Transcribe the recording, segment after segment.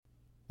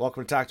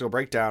Welcome to Tactical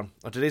Breakdown.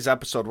 On today's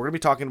episode, we're going to be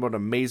talking about an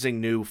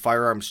amazing new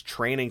firearms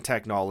training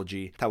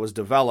technology that was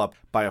developed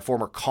by a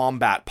former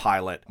combat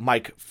pilot,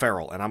 Mike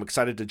Farrell. And I'm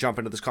excited to jump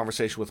into this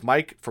conversation with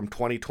Mike from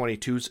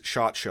 2022's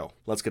SHOT Show.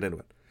 Let's get into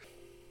it.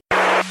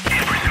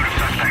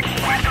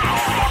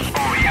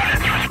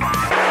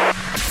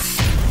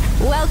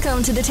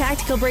 Welcome to the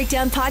Tactical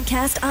Breakdown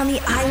podcast on the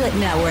Eyelet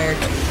Network.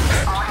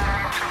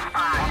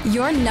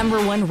 Your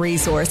number one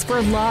resource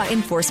for law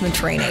enforcement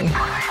training.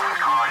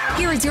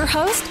 Here is your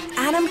host,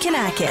 Adam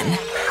Kanakin.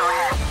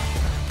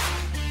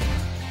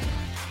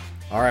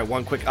 All right,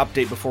 one quick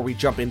update before we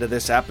jump into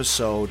this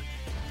episode.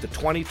 The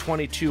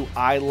 2022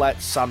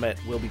 Eyelet Summit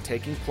will be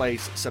taking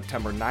place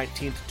September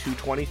 19th to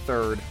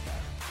 23rd,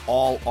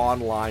 all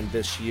online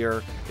this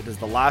year. It is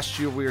the last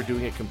year we are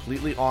doing it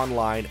completely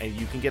online, and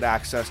you can get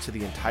access to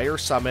the entire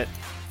summit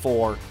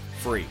for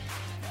free.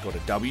 Go to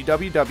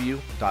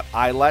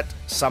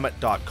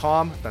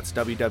www.eyeletsummit.com. That's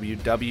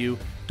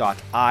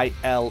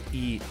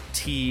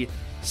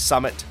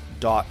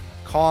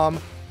www.iletsummit.com.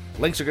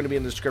 Links are going to be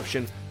in the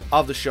description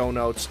of the show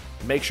notes.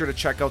 Make sure to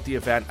check out the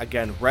event.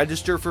 Again,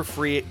 register for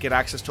free. Get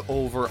access to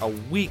over a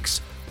week's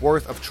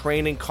worth of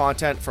training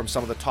content from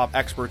some of the top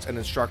experts and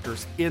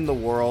instructors in the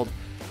world.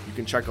 You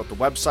can check out the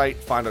website,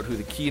 find out who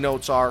the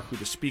keynotes are, who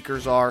the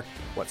speakers are,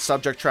 what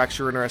subject tracks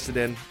you're interested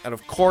in. And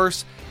of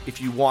course,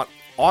 if you want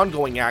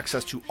ongoing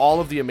access to all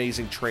of the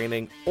amazing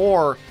training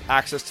or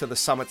access to the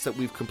summits that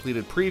we've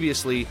completed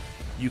previously,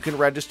 you can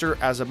register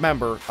as a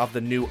member of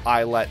the new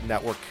Eyelet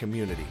Network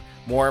community.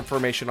 More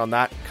information on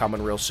that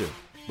coming real soon.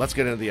 Let's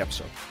get into the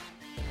episode.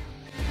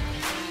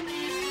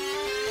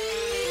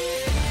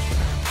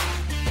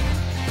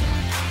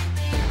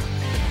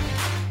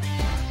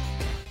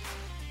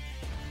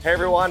 Hey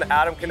everyone,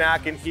 Adam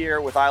Kanakin here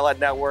with Eyelet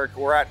Network.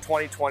 We're at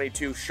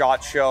 2022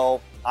 SHOT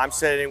Show. I'm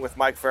sitting with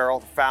Mike Farrell,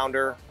 the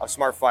founder of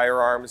Smart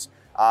Firearms,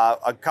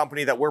 a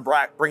company that we're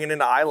bringing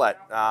into Eyelet.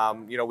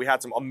 We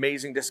had some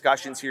amazing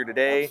discussions here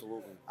today.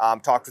 Absolutely.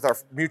 Talked with our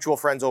mutual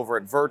friends over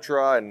at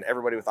Vertra, and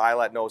everybody with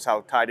Eyelet knows how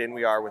tied in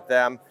we are with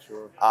them.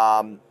 Sure.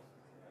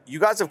 You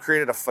guys have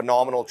created a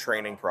phenomenal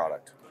training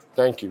product.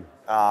 Thank you.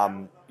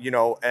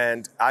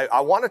 And I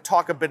want to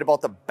talk a bit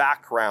about the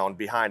background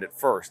behind it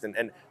first.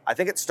 And I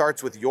think it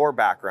starts with your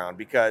background,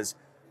 because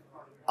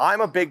I'm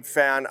a big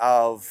fan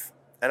of,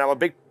 and I'm a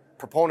big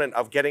proponent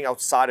of getting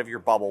outside of your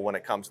bubble when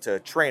it comes to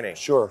training.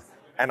 Sure.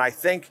 And I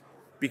think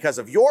because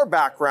of your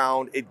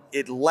background,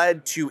 it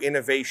led to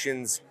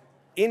innovations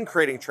in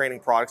creating training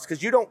products,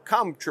 because you don't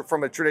come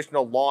from a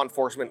traditional law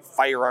enforcement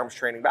firearms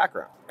training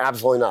background.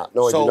 Absolutely not.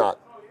 No, I do not.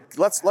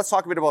 Let's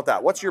talk a bit about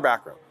that. What's your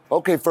background?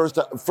 Okay, first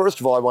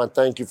of all, I want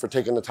to thank you for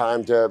taking the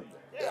time to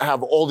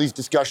have all these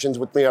discussions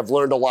with me. I've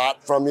learned a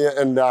lot from you,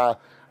 and I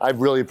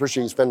really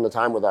appreciate you spending the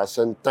time with us,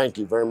 and thank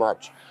you very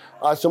much.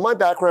 So my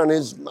background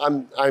is,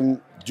 I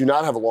do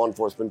not have a law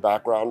enforcement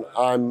background.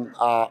 I'm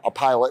a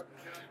pilot.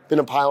 Been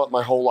a pilot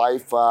my whole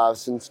life,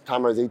 since the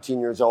time I was 18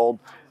 years old.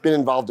 Been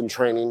involved in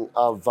training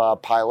of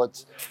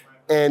pilots.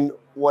 And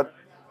what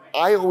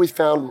I always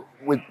found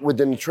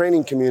within the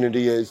training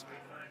community is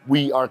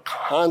we are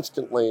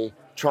constantly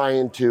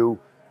trying to,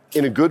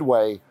 in a good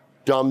way,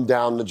 dumb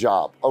down the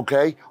job,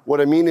 okay?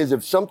 What I mean is,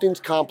 if something's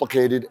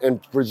complicated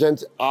and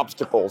presents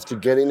obstacles to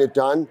getting it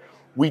done,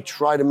 we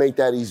try to make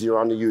that easier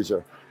on the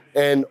user.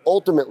 And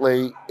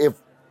ultimately,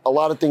 if a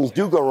lot of things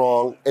do go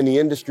wrong and the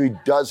industry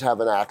does have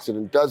an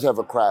accident, does have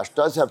a crash,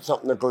 does have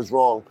something that goes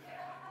wrong,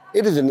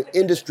 it is an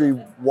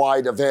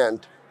industry-wide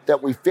event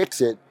that we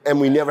fix it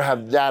and we never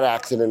have that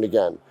accident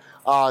again.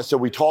 So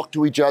we talk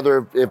to each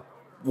other. If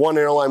one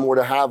airline were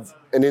to have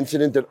an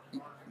incident that,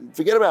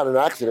 forget about an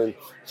accident,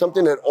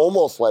 something that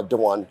almost led to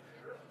one,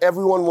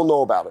 everyone will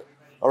know about it,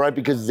 all right,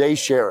 because they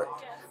share it.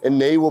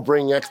 And they will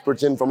bring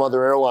experts in from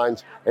other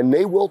airlines, and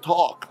they will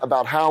talk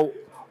about how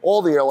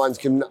all the airlines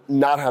can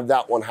not have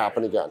that one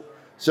happen again.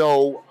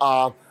 So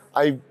I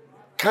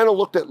kind of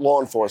looked at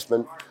law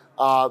enforcement.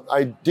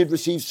 I did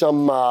receive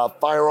some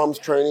firearms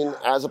training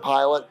as a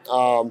pilot.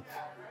 And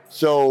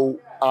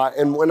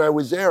when I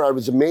was there, I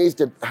was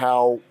amazed at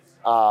how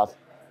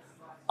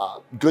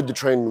good the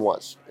training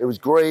was. It was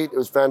great, it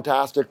was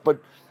fantastic, but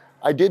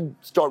I did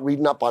start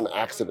reading up on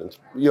accidents.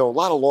 A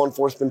lot of law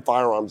enforcement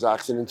firearms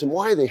accidents, and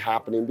why are they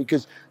happening?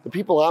 Because the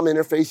people I'm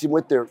interfacing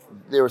with, they're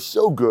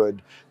so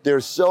good, they're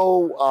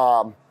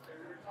so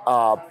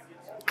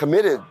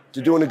committed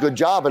to doing a good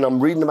job, and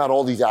I'm reading about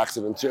all these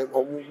accidents.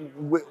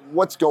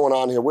 What's going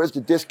on here? Where's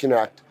the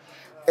disconnect?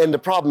 And the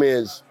problem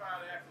is,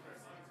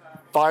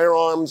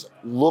 firearms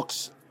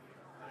looks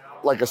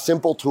like a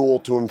simple tool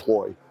to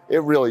employ.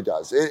 It really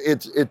does.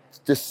 It's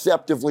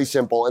deceptively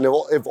simple. And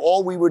if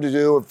all we were to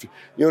do, if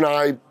you and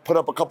I put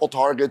up a couple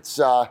targets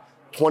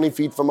 20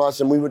 feet from us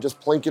and we were just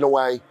plinking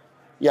away,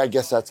 yeah, I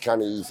guess that's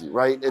kind of easy,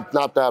 right? It's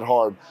not that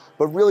hard.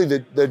 But really,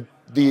 the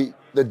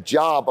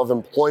job of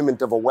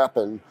employment of a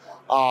weapon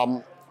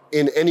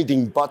in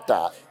anything but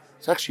that,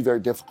 it's actually very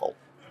difficult,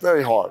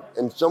 very hard.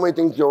 And so many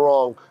things go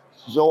wrong.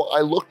 So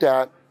I looked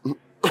at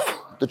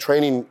the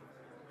training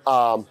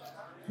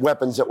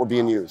weapons that were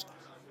being used.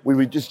 we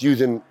were just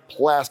using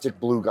plastic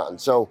blue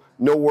guns. So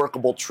no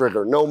workable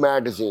trigger, no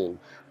magazine,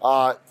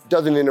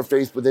 doesn't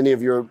interface with any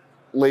of your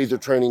laser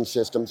training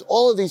systems,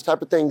 all of these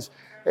type of things.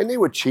 And they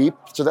were cheap,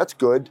 so that's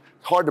good.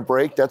 Hard to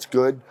break, that's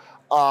good.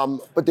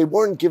 But they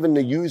weren't giving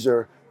the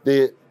user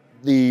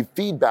the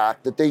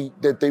feedback that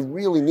they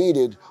really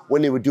needed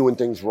when they were doing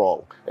things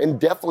wrong. And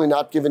definitely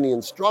not giving the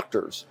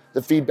instructors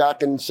the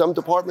feedback. In some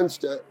departments,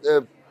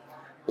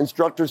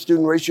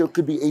 instructor-student ratio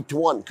could be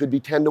 8-to-1, could be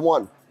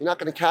 10-to-1. You're not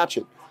going to catch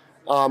it.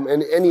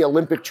 And any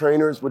Olympic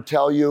trainers would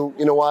tell you,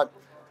 you know what,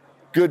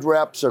 good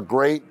reps are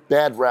great,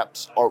 bad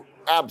reps are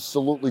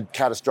absolutely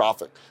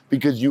catastrophic,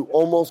 because you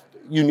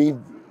need,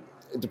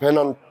 depending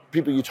on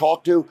people you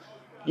talk to,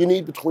 you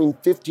need between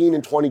 15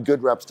 and 20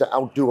 good reps to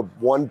outdo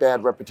one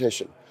bad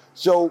repetition.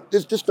 So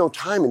there's just no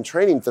time in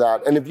training for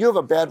that. And if you have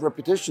a bad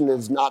repetition that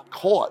is not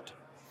caught,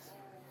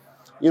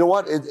 you know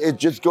what, it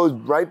just goes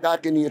right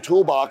back into your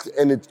toolbox,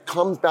 and it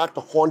comes back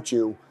to haunt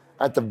you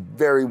at the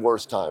very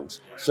worst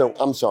times. So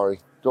I'm sorry.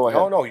 Go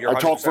ahead. No, you're 100% I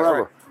talk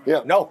forever. Right.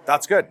 Yeah. No,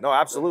 that's good. No,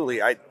 absolutely.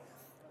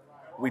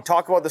 We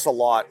talk about this a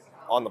lot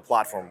on the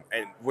platform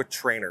and with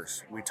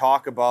trainers. We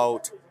talk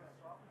about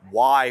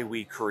why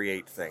we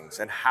create things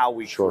and how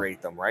we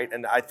create them, right?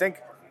 And I think,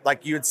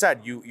 like you had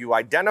said, you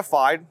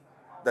identified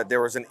that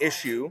there was an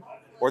issue,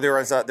 or there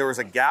was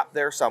a gap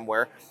there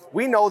somewhere.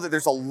 We know that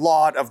there's a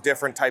lot of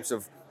different types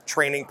of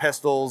training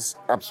pistols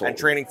and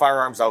training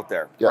firearms out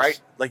there, right?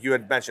 Like you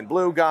had mentioned,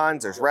 blue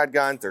guns, there's red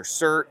guns, there's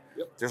CERT,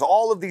 there's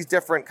all of these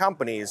different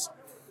companies.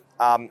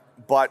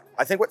 But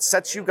I think what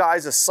sets you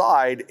guys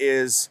aside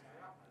is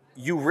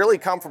you really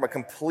come from a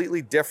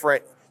completely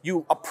different,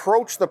 you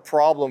approach the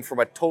problem from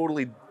a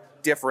totally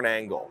different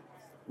angle,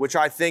 which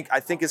I think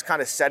is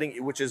kind of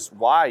setting, which is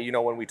why,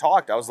 when we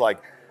talked, I was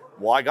like,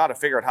 well, I got to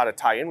figure out how to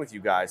tie in with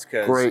you guys,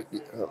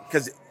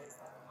 because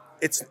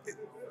it's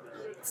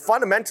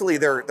fundamentally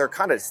they're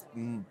kind of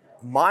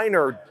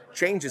minor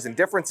changes and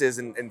differences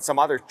in some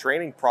other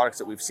training products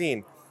that we've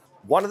seen.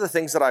 One of the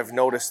things that I've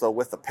noticed though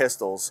with the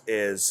pistols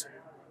is,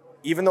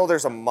 even though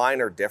there's a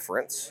minor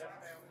difference,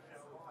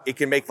 it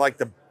can make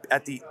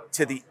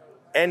to the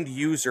end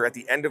user at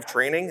the end of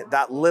training,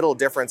 that little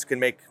difference can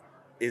make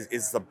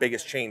is the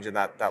biggest change in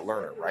that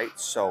learner, right?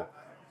 So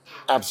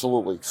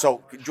absolutely.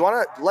 So do you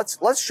want to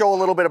let's show a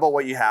little bit about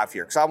what you have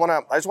here, because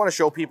I just want to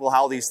show people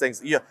how these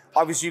things. Yeah,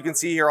 obviously you can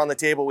see here on the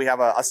table we have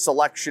a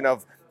selection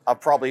of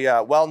probably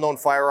well-known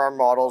firearm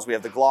models. We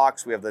have the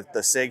Glocks, we have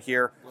the SIG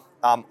here.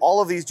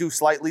 All of these do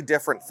slightly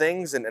different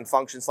things and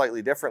function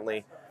slightly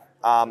differently.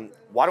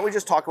 Why don't we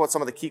just talk about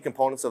some of the key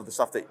components of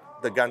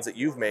the guns that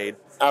you've made?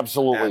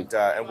 Absolutely.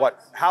 And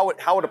how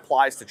it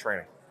applies to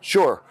training.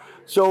 Sure.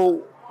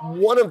 So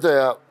one of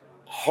the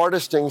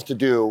hardest things to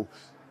do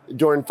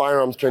during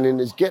firearms training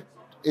is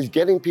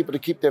getting people to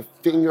keep their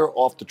finger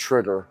off the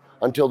trigger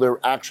until they're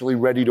actually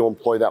ready to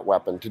employ that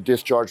weapon, to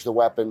discharge the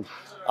weapon.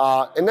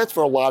 And that's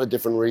for a lot of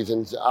different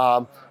reasons.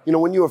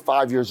 When you were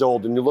 5 years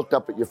old and you looked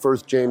up at your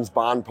first James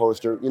Bond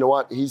poster, you know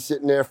what? He's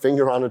sitting there,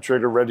 finger on the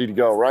trigger, ready to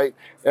go, right?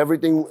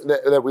 Everything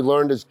that we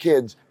learned as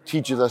kids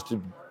teaches us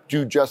to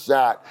do just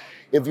that.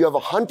 If you have a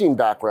hunting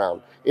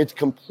background, it's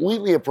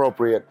completely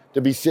appropriate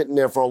to be sitting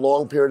there for a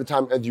long period of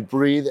time as you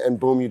breathe, and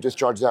boom, you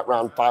discharge that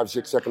round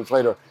 5-6 seconds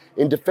later.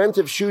 In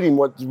defensive shooting,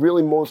 what's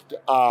really most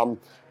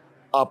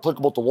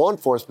applicable to law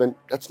enforcement,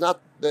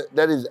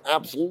 that is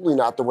absolutely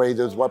not the way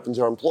those weapons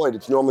are employed.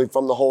 It's normally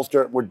from the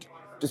holster. We're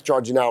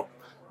discharging out,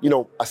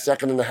 a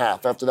second and a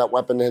half after that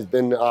weapon has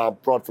been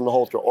brought from the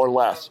holster or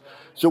less.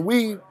 So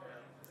we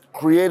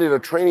created a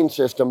training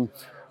system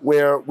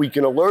where we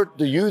can alert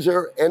the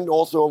user and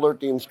also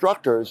alert the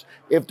instructors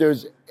if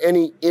there's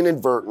any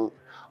inadvertent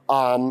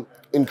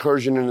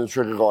incursion in the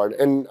trigger guard.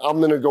 And I'm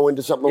going to go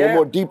into something a little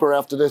more deeper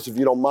after this, if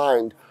you don't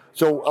mind.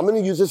 So I'm going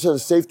to use this as a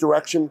safe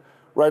direction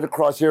right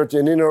across here. It's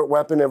an inert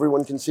weapon.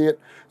 Everyone can see it.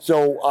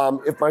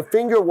 So if my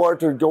finger were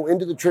to go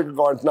into the trigger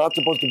guard, it's not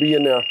supposed to be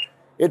in there.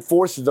 It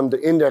forces them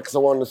to index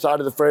along the side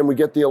of the frame. We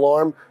get the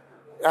alarm.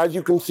 As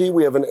you can see,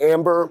 we have an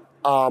amber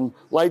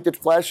light that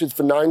flashes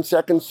for 9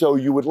 seconds. So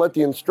you would let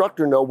the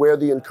instructor know where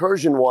the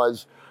incursion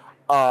was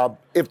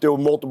if there were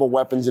multiple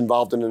weapons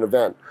involved in an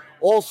event.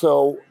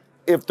 Also,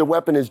 if the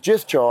weapon is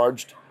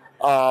discharged,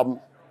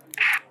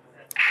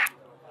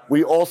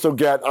 we also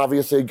get,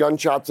 obviously, a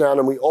gunshot sound,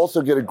 and we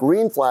also get a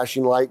green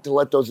flashing light to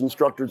let those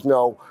instructors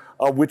know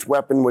which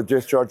weapon was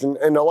discharged.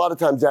 And a lot of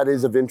times that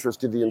is of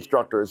interest to the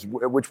instructors,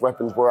 which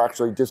weapons were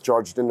actually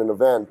discharged in an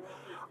event.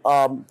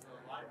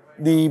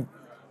 The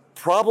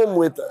problem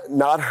with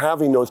not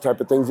having those type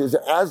of things is,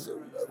 as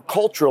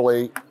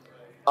culturally,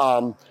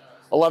 a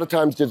lot of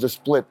times there's a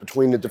split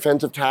between the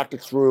defensive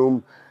tactics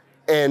room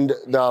and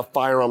the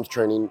firearms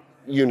training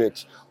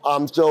units.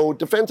 So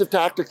defensive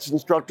tactics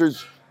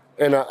instructors,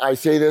 and I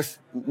say this,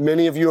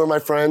 many of you are my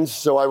friends,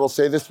 so I will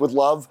say this with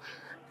love,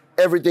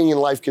 everything in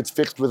life gets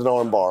fixed with an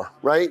arm bar,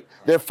 right?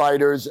 They're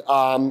fighters.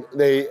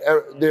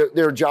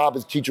 Their job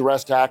is teach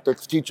arrest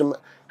tactics, teach them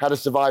how to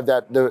survive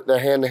the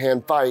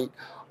hand-to-hand fight,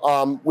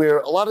 where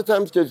a lot of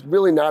times there's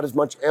really not as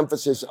much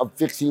emphasis of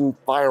fixing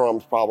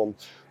firearms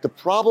problems. The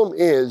problem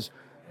is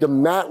the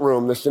mat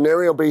room, the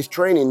scenario-based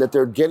training that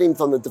they're getting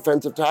from the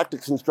defensive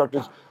tactics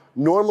instructors,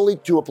 normally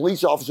to a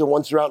police officer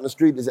once they're out in the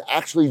street, is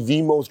actually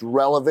the most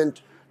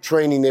relevant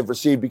training they've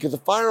received, because the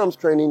firearms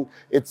training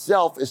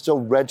itself is so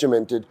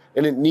regimented,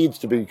 and it needs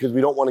to be, because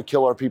we don't want to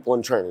kill our people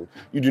in training.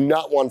 You do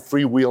not want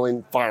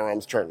freewheeling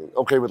firearms training,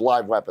 okay, with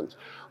live weapons.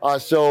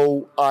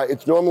 So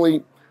it's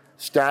normally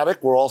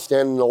static. We're all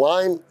standing in a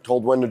line,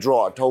 told when to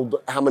draw, told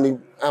how many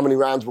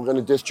rounds we're going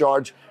to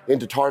discharge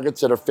into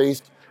targets that are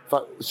faced.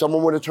 If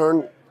someone were to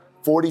turn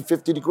 40,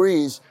 50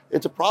 degrees,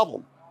 it's a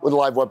problem with a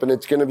live weapon.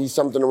 It's going to be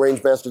something a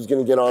range master is going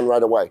to get on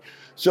right away.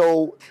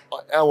 So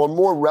our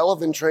more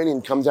relevant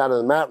training comes out of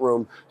the mat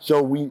room.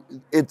 So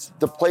it's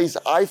the place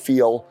I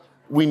feel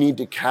we need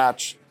to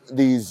catch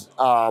these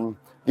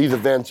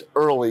events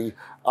early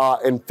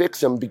and fix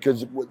them,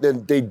 because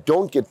then they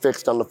don't get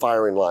fixed on the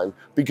firing line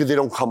because they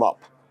don't come up,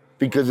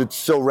 because it's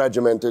so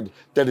regimented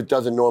that it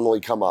doesn't normally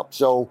come up.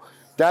 So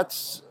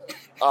that's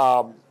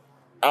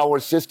our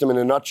system in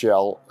a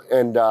nutshell.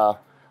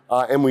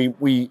 And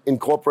we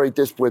incorporate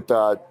this with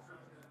X2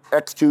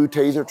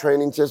 taser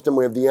training system.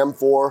 We have the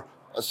M4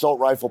 assault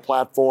rifle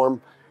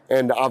platform,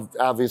 and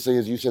obviously,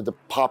 as you said, the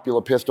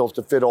popular pistols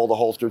to fit all the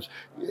holsters.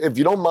 If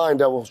you don't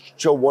mind, I will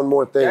show one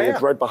more thing. Yeah.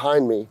 It's right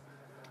behind me.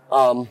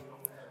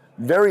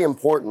 Very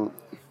important.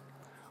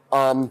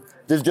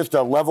 There's just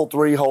a level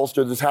 3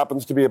 holster. This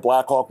happens to be a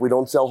Blackhawk. We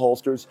don't sell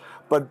holsters,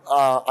 but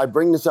I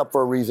bring this up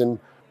for a reason.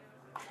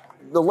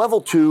 The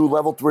level 2,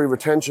 level 3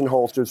 retention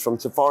holsters from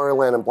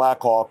Safariland and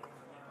Blackhawk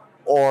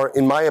are,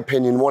 in my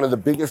opinion, one of the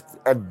biggest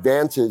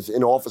advances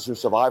in officer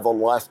survival in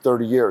the last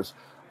 30 years.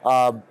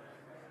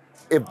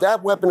 If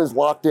that weapon is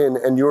locked in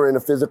and you're in a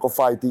physical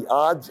fight, the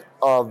odds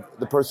of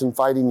the person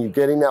fighting you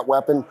getting that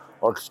weapon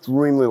are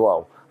extremely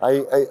low.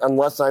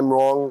 Unless I'm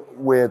wrong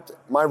with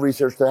my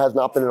research, there has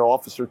not been an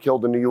officer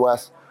killed in the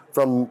U.S.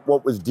 from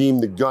what was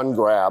deemed the gun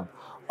grab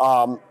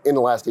in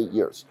the last 8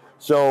 years.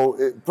 So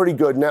pretty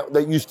good. Now,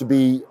 that used to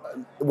be,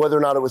 whether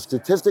or not it was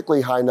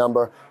statistically high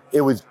number,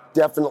 it was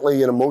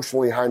definitely an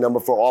emotionally high number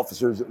for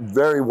officers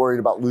very worried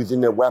about losing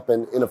their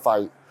weapon in a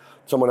fight,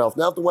 someone else.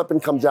 Now, if the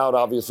weapon comes out,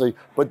 obviously,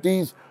 but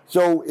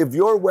so if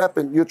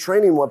your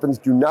training weapons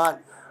do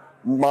not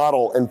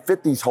model and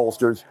fit these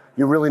holsters,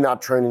 you're really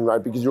not training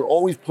right, because you're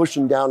always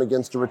pushing down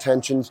against the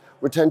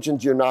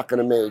retentions you're not going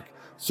to make.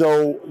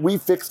 So we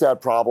fixed that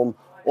problem.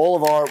 All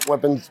of our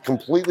weapons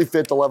completely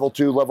fit the level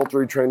 2, level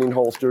 3 training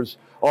holsters,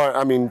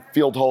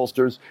 field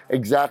holsters,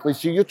 exactly.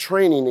 So you're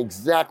training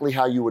exactly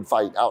how you would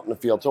fight out in the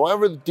field. So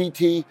however the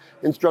DT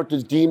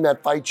instructors deem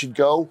that fight should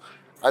go,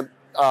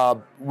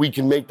 we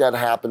can make that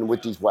happen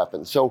with these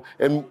weapons. So,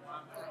 and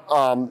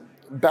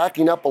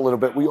backing up a little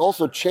bit, we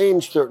also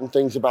changed certain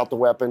things about the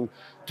weapon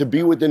to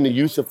be within the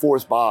use of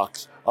force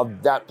box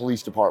of that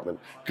police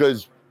department.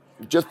 Because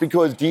just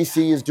because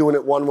DC is doing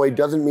it one way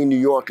doesn't mean New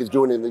York is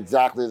doing it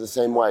exactly the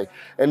same way.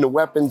 And the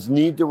weapons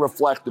need to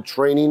reflect the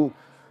training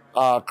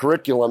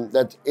curriculum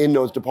that's in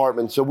those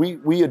departments. So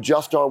we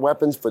adjust our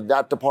weapons for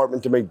that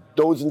department to make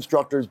those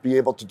instructors be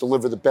able to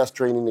deliver the best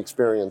training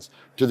experience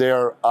to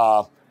their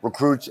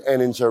recruits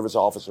and in-service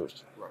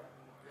officers. Right.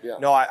 Yeah.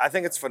 No, I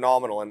think it's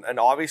phenomenal. And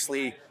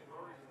obviously,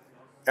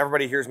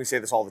 everybody hears me say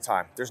this all the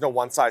time. There's no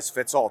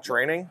one-size-fits-all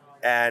training.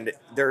 And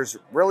there's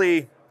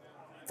really,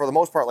 for the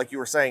most part, like you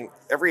were saying,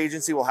 every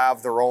agency will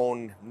have their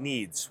own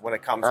needs when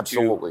it comes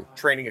to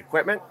training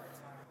equipment.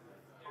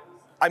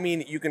 I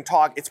mean, you can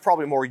talk, it's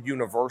probably more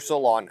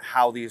universal on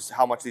how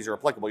much these are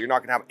applicable. You're not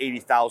going to have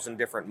 80,000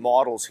 different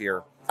models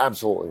here.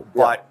 Absolutely.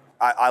 But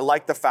yeah. I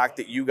like the fact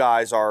that you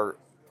guys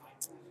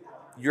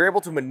you're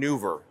able to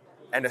maneuver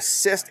and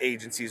assist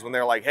agencies when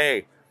they're like,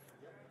 hey,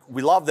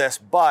 we love this,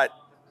 but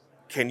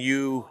can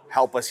you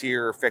help us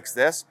here fix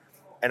this?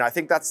 And I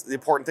think that's the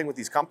important thing with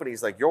these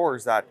companies like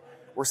yours, that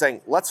we're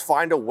saying, let's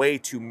find a way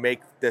to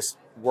make this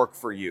work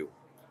for you.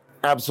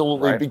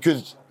 Absolutely, right?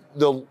 Because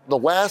the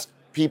last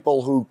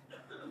people who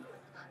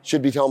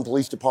should be telling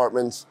police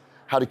departments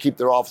how to keep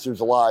their officers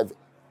alive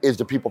is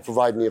the people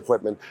providing the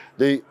equipment.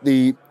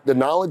 The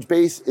knowledge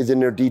base is in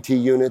their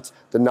DT units.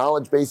 The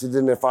knowledge base is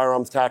in their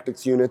firearms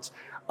tactics units.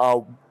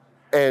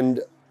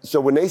 And so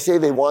when they say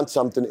they want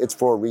something, it's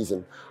for a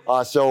reason.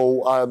 I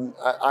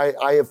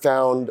have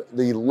found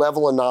the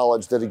level of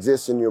knowledge that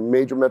exists in your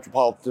major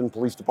metropolitan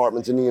police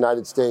departments in the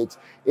United States,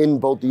 in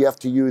both the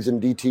FTUs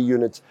and DT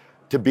units,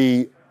 to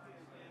be,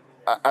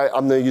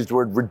 I'm going to use the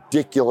word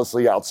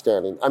ridiculously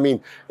outstanding. I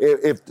mean,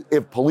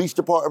 if police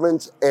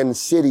departments and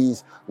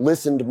cities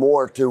listened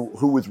more to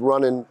who was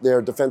running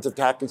their defensive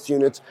tactics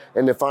units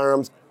and their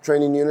firearms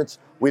training units,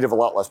 we'd have a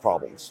lot less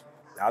problems.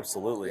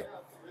 Absolutely.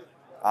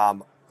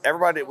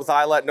 Everybody with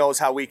ILET knows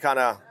how we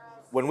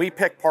when we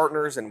pick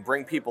partners and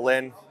bring people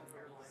in,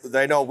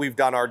 they know we've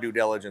done our due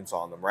diligence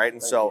on them, right?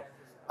 And so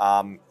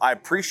I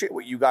appreciate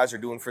what you guys are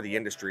doing for the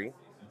industry,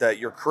 that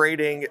you're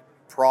creating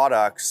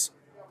products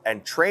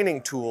and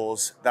training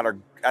tools that are,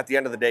 at the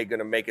end of the day, going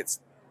to make it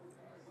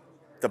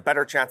the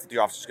better chance that the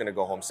officer's going to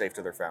go home safe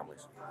to their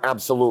families.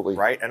 Absolutely.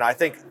 Right? And I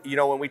think,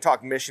 when we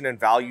talk mission and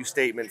value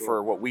statement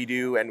for what we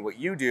do and what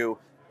you do,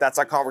 that's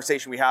a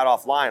conversation we had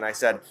offline. I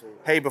said,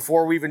 hey,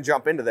 before we even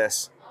jump into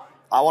this,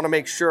 I want to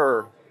make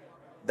sure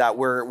that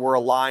we're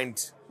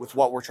aligned with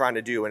what we're trying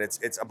to do, and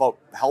it's about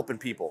helping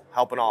people,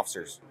 helping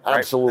officers. Right?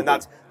 Absolutely.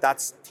 And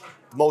that's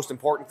the most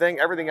important thing.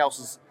 Everything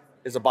else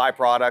is a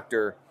byproduct,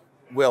 or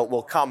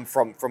will come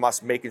from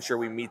us making sure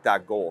we meet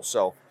that goal.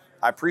 So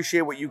I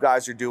appreciate what you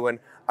guys are doing.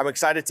 I'm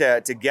excited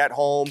to get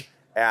home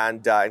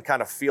and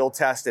kind of field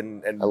test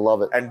and I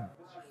love it. And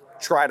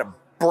try to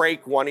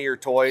break one of your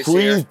toys.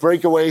 Please here.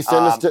 break away.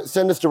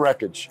 Send us to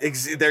wreckage.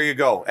 There you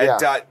go.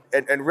 And, Yeah.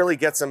 And really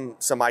get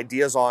some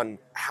ideas on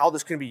how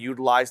this can be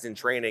utilized in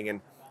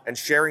training and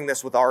sharing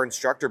this with our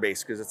instructor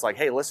base, because it's like,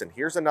 hey, listen,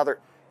 here's another,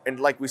 and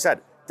like we said,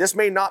 this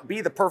may not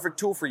be the perfect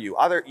tool for you.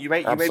 You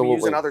may be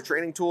using other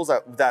training tools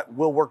that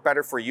will work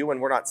better for you,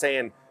 and we're not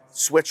saying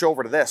switch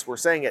over to this. We're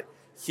saying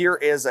here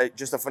is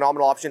just a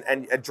phenomenal option,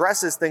 and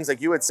addresses things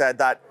like you had said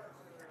that,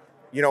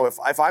 you know,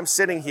 if I'm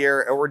sitting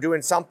here and we're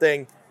doing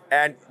something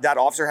and that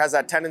officer has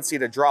that tendency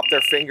to drop their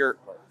finger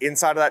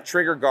inside of that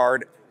trigger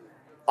guard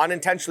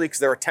unintentionally because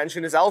their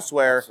attention is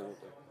elsewhere,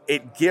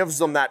 it gives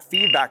them that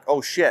feedback.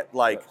 Oh shit,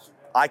 like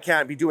I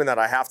can't be doing that.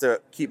 I have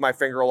to keep my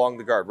finger along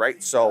the guard,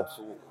 right? So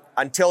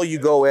until you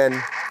go in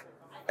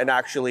and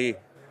actually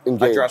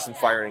address and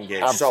fire and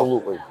engage.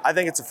 Absolutely. So I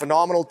think it's a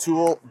phenomenal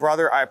tool,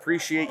 brother. I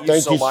appreciate you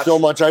Thank so you much. so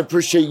much. I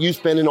appreciate you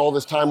spending all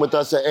this time with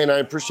us, and I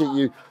appreciate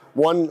you,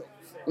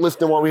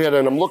 listening to what we had,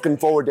 and I'm looking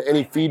forward to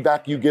any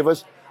feedback you give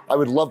us. I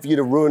would love for you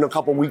to ruin a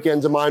couple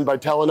weekends of mine by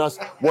telling us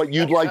what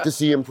you'd like to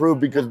see improve,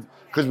 because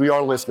we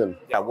are listening.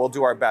 Yeah, we'll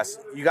do our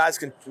best. You guys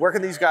where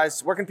can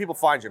people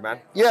find you, man?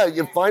 Yeah,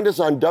 you find us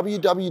on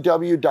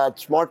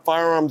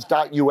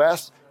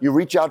www.smartfirearms.us. You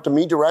reach out to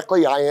me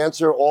directly. I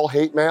answer all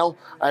hate mail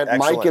at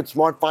Excellent.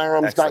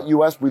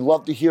 Mike@smartfirearms.us. We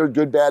love to hear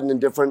good, bad, and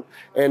indifferent.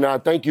 And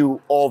thank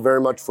you all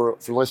very much for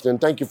listening.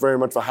 Thank you very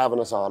much for having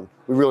us on.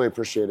 We really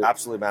appreciate it.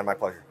 Absolutely, man. My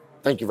pleasure.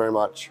 Thank you very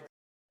much.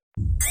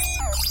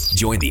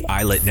 Join the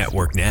iLit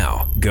Network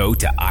now. Go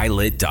to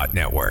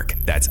ilit.network.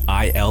 That's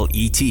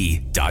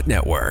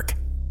ILET.network.